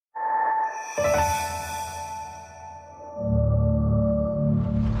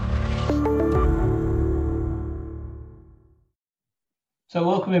So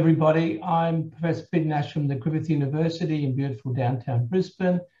welcome everybody. I'm Professor Peter Nash from the Griffith University in beautiful downtown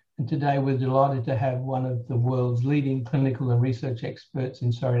Brisbane. And today we're delighted to have one of the world's leading clinical and research experts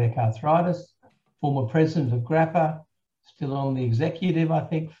in psoriatic arthritis, former president of GRAPPA, still on the executive, I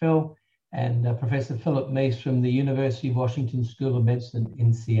think, Phil, and Professor Philip Mease from the University of Washington School of Medicine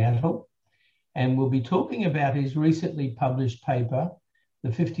in Seattle. And we'll be talking about his recently published paper, the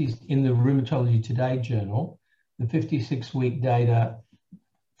 50s in the Rheumatology Today journal, the 56-week data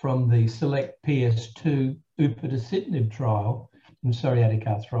from the SELECT-PS2 upadacitinib trial in psoriatic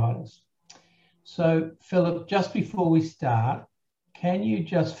arthritis. So, Philip, just before we start, can you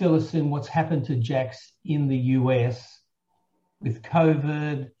just fill us in what's happened to JAKs in the US with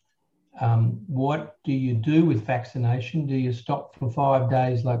COVID? What do you do with vaccination? Do you stop for 5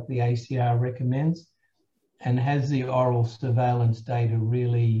 days like the ACR recommends? And has the oral surveillance data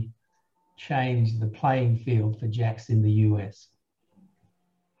really changed the playing field for JAKs in the US?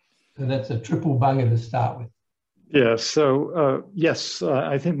 So that's a triple bunger to start with. Yeah, so yes,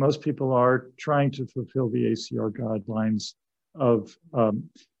 I think most people are trying to fulfill the ACR guidelines of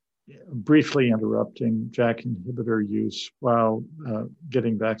briefly interrupting JAK inhibitor use while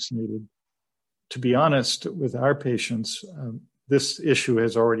getting vaccinated. To be honest, with our patients, this issue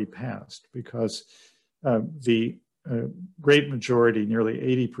has already passed because the great majority, nearly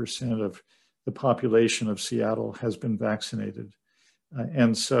 80% of the population of Seattle has been vaccinated.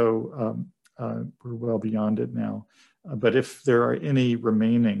 And so we're well beyond it now. But if there are any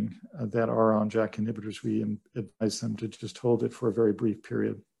remaining that are on JAK inhibitors, we advise them to just hold it for a very brief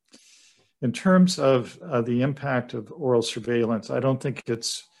period. In terms of the impact of oral surveillance, I don't think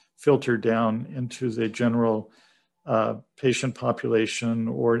it's filtered down into the general patient population,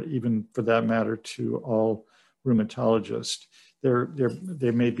 or even for that matter, to all rheumatologists.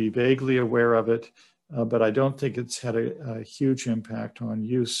 They may be vaguely aware of it, but I don't think it's had a huge impact on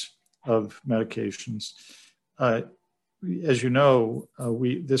use of medications. As you know,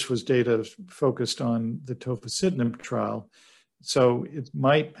 this was data focused on the tofacitinib trial, so it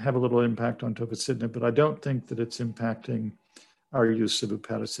might have a little impact on tofacitinib, but I don't think that it's impacting our use of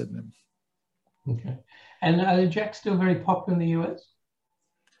upadacitinib. Okay. And are JAKs still very popular in the US?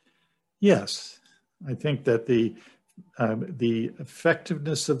 Yes. I think that the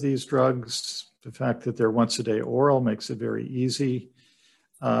effectiveness of these drugs, the fact that they're once a day oral makes it very easy.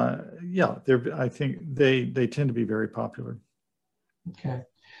 I think they tend to be very popular. Okay.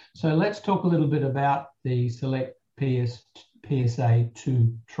 So let's talk a little bit about the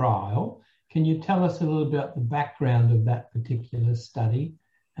SELECT-PSA2 trial. Can you tell us a little bit about the background of that particular study?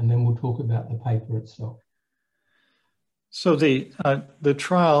 And then we'll talk about the paper itself. So the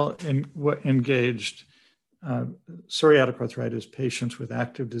trial engaged psoriatic arthritis patients with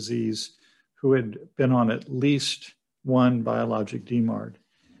active disease who had been on at least one biologic DMARD.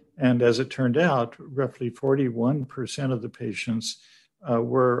 And as it turned out, roughly 41% of the patients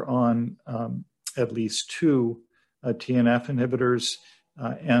were on at least two TNF inhibitors.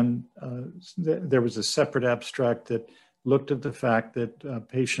 There was a separate abstract that looked at the fact that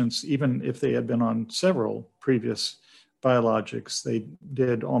patients, even if they had been on several previous biologics, they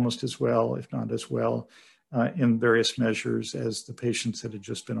did almost as well, if not as well, in various measures as the patients that had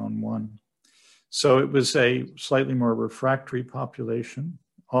just been on one. So it was a slightly more refractory population,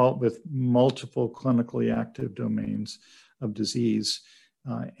 all with multiple clinically active domains of disease.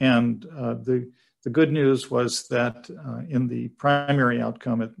 The good news was that in the primary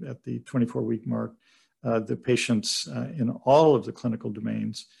outcome at the 24-week mark, the patients in all of the clinical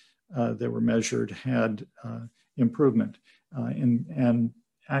domains that were measured had improvement, and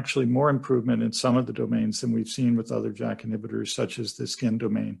actually more improvement in some of the domains than we've seen with other JAK inhibitors, such as the skin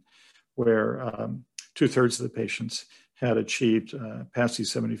domain, where 2/3 of the patients had achieved PASI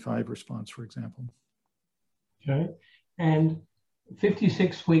 75 response, for example. Okay. And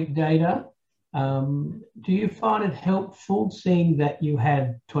 56-week data, do you find it helpful seeing that you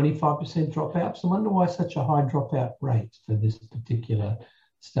had 25% dropouts? I wonder why such a high dropout rate for this particular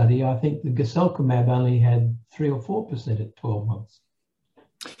study. I think the guselkumab only had 3 or 4% at 12 months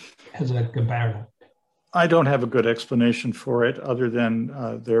as a comparator. I don't have a good explanation for it, other than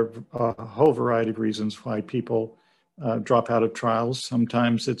there are a whole variety of reasons why people drop out of trials.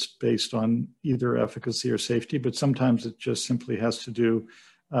 Sometimes it's based on either efficacy or safety, but sometimes it just simply has to do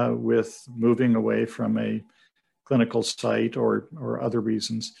with moving away from a clinical site or other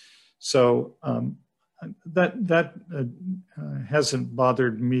reasons. So that hasn't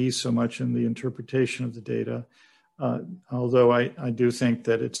bothered me so much in the interpretation of the data. Although I do think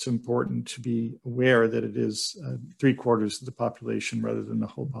that it's important to be aware that it is 3/4 of the population rather than the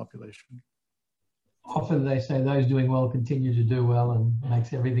whole population. often they say those doing well continue to do well and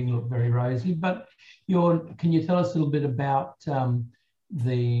makes everything look very rosy. But can you tell us a little bit about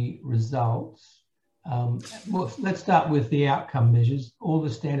the results? Well, let's start with the outcome measures. All the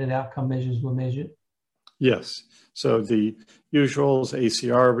standard outcome measures were measured? Yes. So the usuals,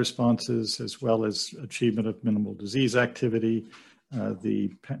 ACR responses, as well as achievement of minimal disease activity,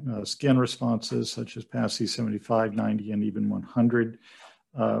 the skin responses such as PASI 75, 90, and even 100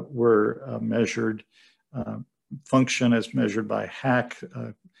 were measured. Function as measured by HAQ,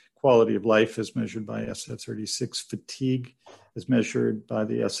 quality of life as measured by SF-36, fatigue as measured by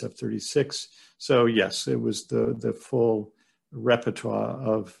the SF-36. So yes, it was the full repertoire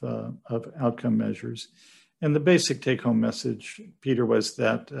of outcome measures. And the basic take-home message, Peter, was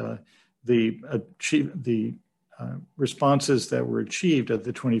that the responses that were achieved at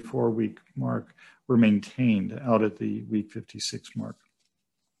the 24-week mark were maintained out at the week 56 mark.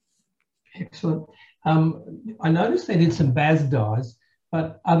 Excellent. I noticed they did some BASDAIs,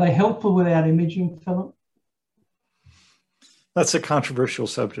 but are they helpful without imaging, Philip? That's a controversial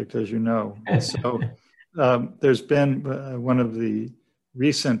subject, as you know. So there's been one of the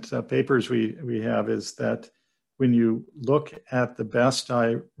recent papers we have is that when you look at the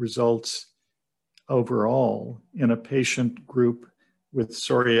BASDAI results overall in a patient group with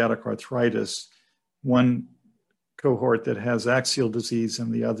psoriatic arthritis, one cohort that has axial disease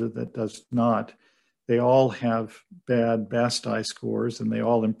and the other that does not, they all have bad BASDAI scores and they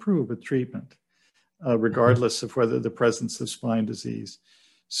all improve with treatment, regardless of whether the presence of spine disease.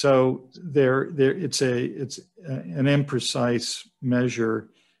 So it's an imprecise measure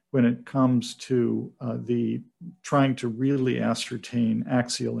when it comes to the trying to really ascertain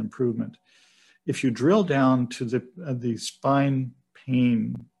axial improvement. If you drill down to the spine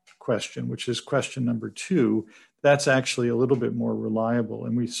pain question, which is question number 2, that's actually a little bit more reliable.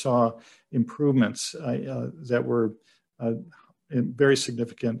 And we saw improvements that were very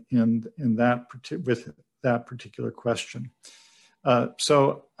significant with that particular question.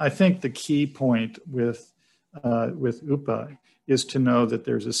 So I think the key point with UPA is to know that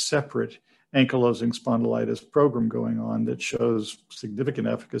there's a separate ankylosing spondylitis program going on that shows significant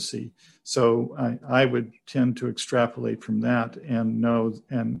efficacy. So I would tend to extrapolate from that and know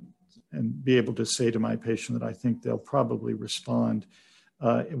and be able to say to my patient that I think they'll probably respond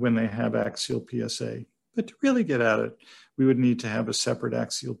when they have axial PSA. But to really get at it, we would need to have a separate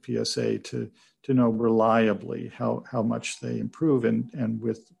axial PSA to know reliably how much they improve and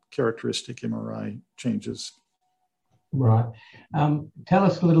with characteristic MRI changes. Right. Tell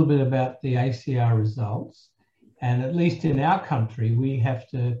us a little bit about the ACR results. And at least in our country, we have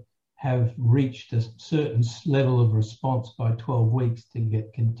to have reached a certain level of response by 12 weeks to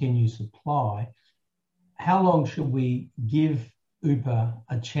get continued supply. How long should we give UPA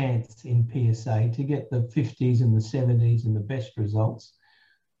a chance in PSA to get the 50s and the 70s and the best results,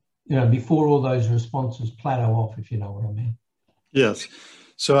 before all those responses plateau off, if you know what I mean? Yes.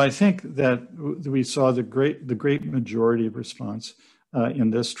 So I think that we saw the great majority of response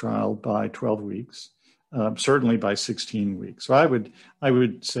in this trial by 12 weeks, certainly by 16 weeks. So I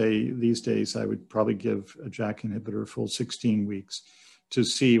would say these days I would probably give a JAK inhibitor a full 16 weeks to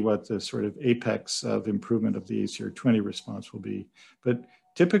see what the sort of apex of improvement of the ACR 20 response will be. But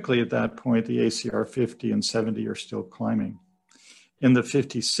typically at that point, the ACR 50 and 70 are still climbing. In the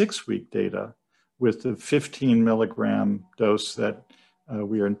 56-week data, with the 15 milligram dose that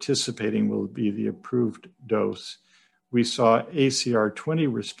we are anticipating will be the approved dose, we saw ACR 20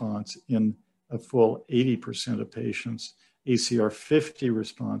 response in a full 80% of patients, ACR 50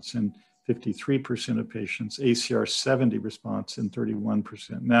 response in 53% of patients, ACR 70 response in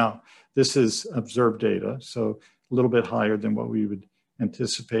 31%. Now, this is observed data, so a little bit higher than what we would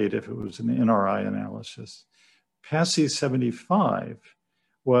anticipate if it was an NRI analysis. PASI 75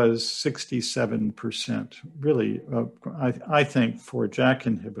 was 67%. Really, I think for a JAK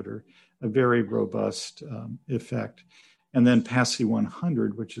inhibitor, a very robust effect. And then PASI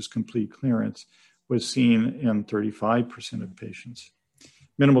 100, which is complete clearance, was seen in 35% of patients.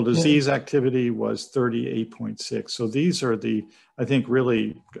 Minimal disease activity was 38.6. So these are I think,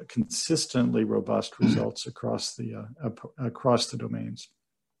 really consistently robust results across the domains.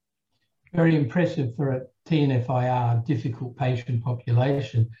 Very impressive for a TNFIR difficult patient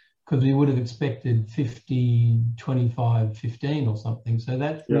population, because we would have expected 50, 25, 15 or something. So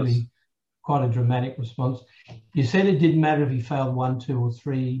that's really quite a dramatic response. You said it didn't matter if he failed 1, 2, or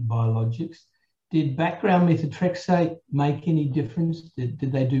 3 biologics. Did background methotrexate make any difference? Did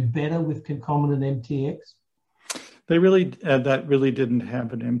they do better with concomitant MTX? That really didn't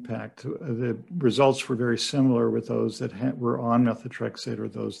have an impact. The results were very similar with those that were on methotrexate or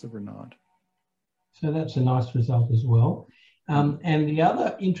those that were not. So that's a nice result as well. And the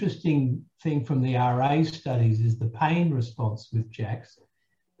other interesting thing from the RA studies is the pain response with JAKs.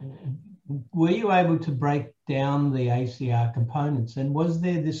 Were you able to break down the ACR components? And was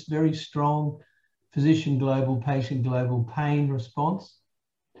there this very strong physician global, patient global pain response?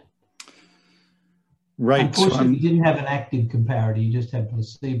 Right. Unfortunately, you didn't have an active comparator. You just had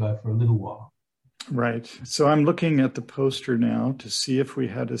placebo for a little while. Right. So I'm looking at the poster now to see if we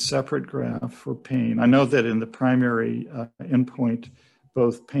had a separate graph for pain. I know that in the primary endpoint,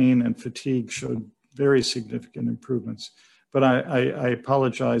 both pain and fatigue showed very significant improvements. But I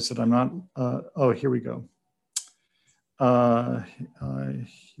apologize that I'm not, oh, here we go.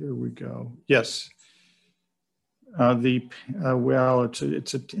 Here we go. Yes. Well,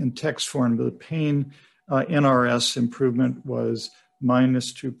 it's in text form. The pain NRS improvement was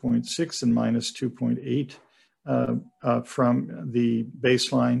minus 2.6 and minus 2.8 from the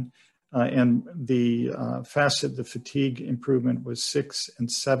baseline. And the the fatigue improvement was 6 and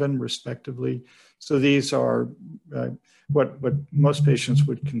 7 respectively. So these are what most patients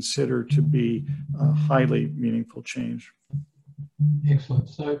would consider to be a highly meaningful change. Excellent.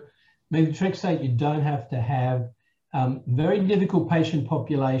 So methotrexate, you don't have to have very difficult patient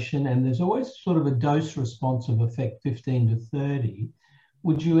population, and there's always sort of a dose responsive effect, 15 to 30.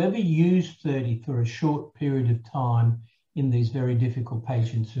 Would you ever use 30 for a short period of time in these very difficult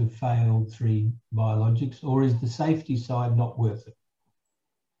patients who've failed 3 biologics, or is the safety side not worth it?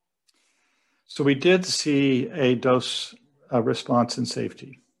 So we did see a dose response in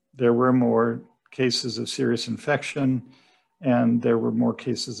safety. There were more cases of serious infection, and there were more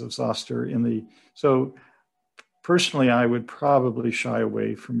cases of zoster in the, so personally, I would probably shy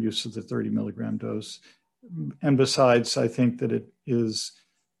away from use of the 30 milligram dose. And besides, I think that it is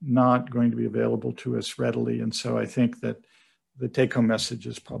not going to be available to us readily. And so I think that the take-home message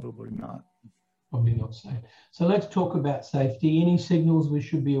is probably not. Probably not safe. So let's talk about safety. Any signals we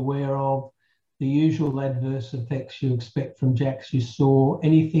should be aware of? The usual adverse effects you expect from JAKs you saw?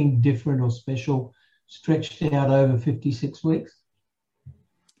 Anything different or special stretched out over 56 weeks?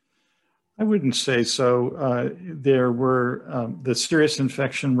 I wouldn't say so. There were the serious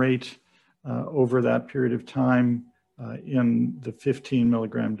infection rate over that period of time in the 15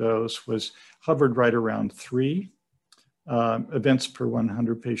 milligram dose hovered right around 3 events per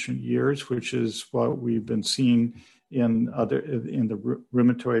 100 patient years, which is what we've been seeing in the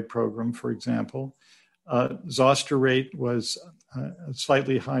rheumatoid program, for example. Zoster rate was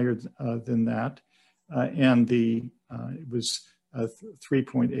slightly higher than that, and it was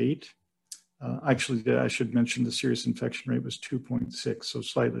 3.8. Actually, I should mention the serious infection rate was 2.6, so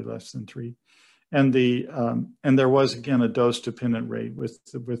slightly less than 3. And there was again a dose-dependent rate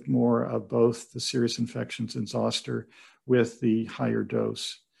with more of both the serious infections and zoster with the higher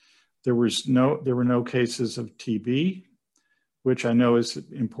dose. There were no cases of TB, which I know is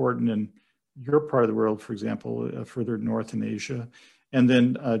important in your part of the world, for example, further north in Asia. And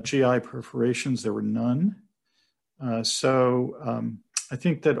then GI perforations, there were none. I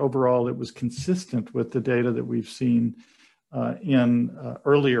think that overall it was consistent with the data that we've seen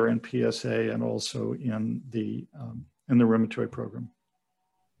earlier in PSA and also in the rheumatoid program.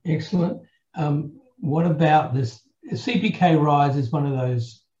 Excellent. What about this? CPK rise is one of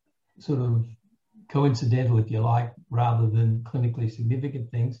those sort of coincidental, if you like, rather than clinically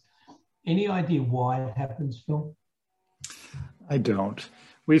significant things. Any idea why it happens, Phil? I don't.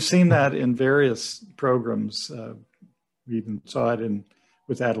 We've seen that in various programs. We even saw it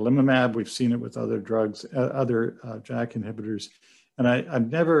with adalimumab. We've seen it with other drugs, other JAK inhibitors. And I've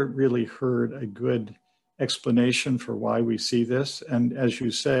never really heard a good explanation for why we see this. And as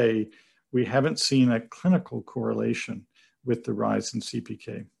you say, we haven't seen a clinical correlation with the rise in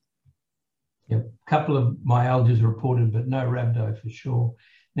CPK. Yeah, a couple of myalgias reported, but no rhabdo for sure.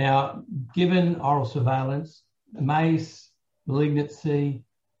 Now, given oral surveillance, MACE, malignancy,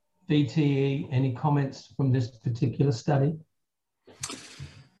 VTE, any comments from this particular study?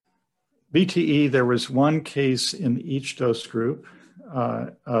 VTE, there was one case in each dose group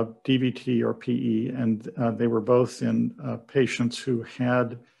of DVT or PE, and they were both in patients who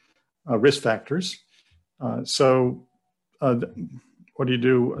had risk factors. What do you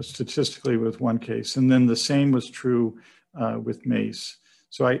do statistically with one case? And then the same was true with MACE.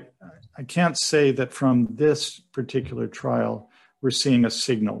 So I can't say that from this particular trial, we're seeing a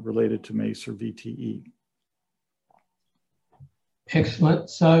signal related to MACE or VTE. Excellent.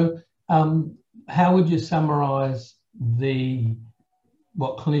 So how would you summarize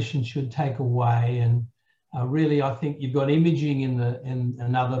what clinicians should take away? And really, I think you've got imaging in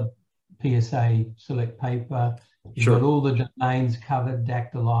another PSA select paper. You've got all the domains covered,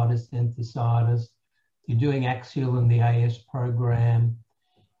 dactylitis, enthesitis. You're doing Axial and the AS program.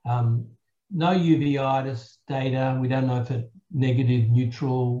 No uveitis data. We don't know if it's negative,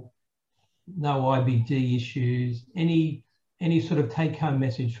 neutral, no IBD issues. Any sort of take-home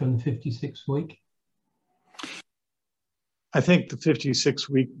message from the 56-week? I think the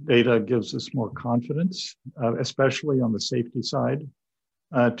 56-week data gives us more confidence, especially on the safety side,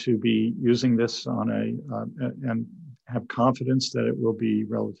 to be using this and have confidence that it will be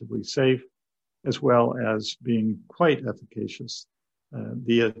relatively safe, as well as being quite efficacious.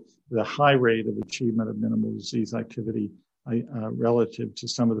 The high rate of achievement of minimal disease activity relative to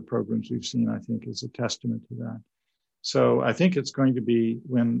some of the programs we've seen, I think, is a testament to that. So I think it's going to be,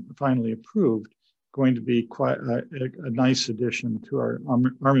 when finally approved, going to be quite a nice addition to our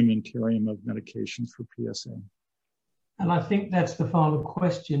armamentarium of medications for PSA. And I think that's the final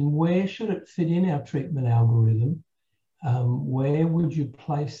question. Where should it fit in our treatment algorithm? Where would you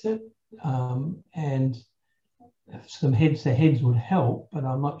place it? And some heads-to-heads would help, but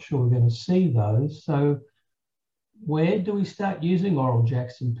I'm not sure we're going to see those. So where do we start using oral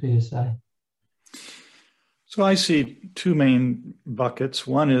JAKs in PSA? So I see two main buckets.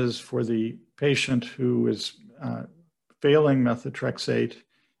 One is for the patient who is failing methotrexate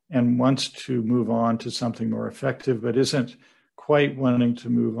and wants to move on to something more effective, but isn't quite wanting to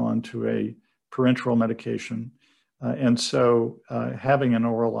move on to a parenteral medication. And so having an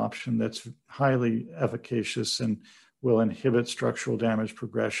oral option that's highly efficacious and will inhibit structural damage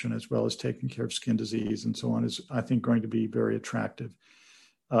progression, as well as taking care of skin disease and so on, is, I think, going to be very attractive.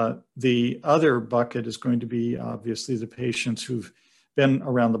 The other bucket is going to be, obviously, the patients who've been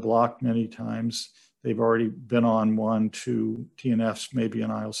around the block many times. They've already been on 1, 2 TNFs, maybe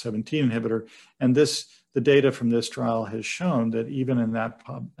an IL-17 inhibitor. And the data from this trial has shown that even in that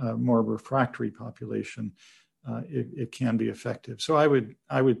more refractory population, it can be effective. So I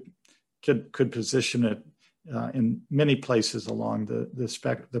could position it in many places along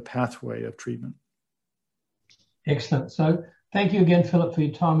the pathway of treatment. Excellent. So thank you again, Philip, for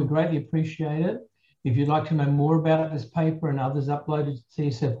your time. We greatly appreciate it. If you'd like to know more about this paper and others uploaded to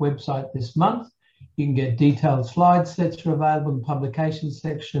CSF website this month, you can get detailed slide sets are available in the publications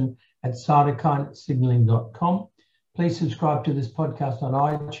section at cytokinesignaling.com. Please subscribe to this podcast on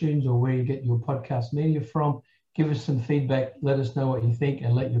iTunes or where you get your podcast media from. Give us some feedback, let us know what you think,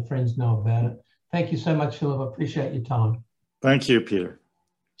 and let your friends know about it. Thank you so much, Philip. I appreciate your time. Thank you, Peter.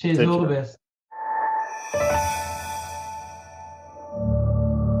 Cheers, all the best.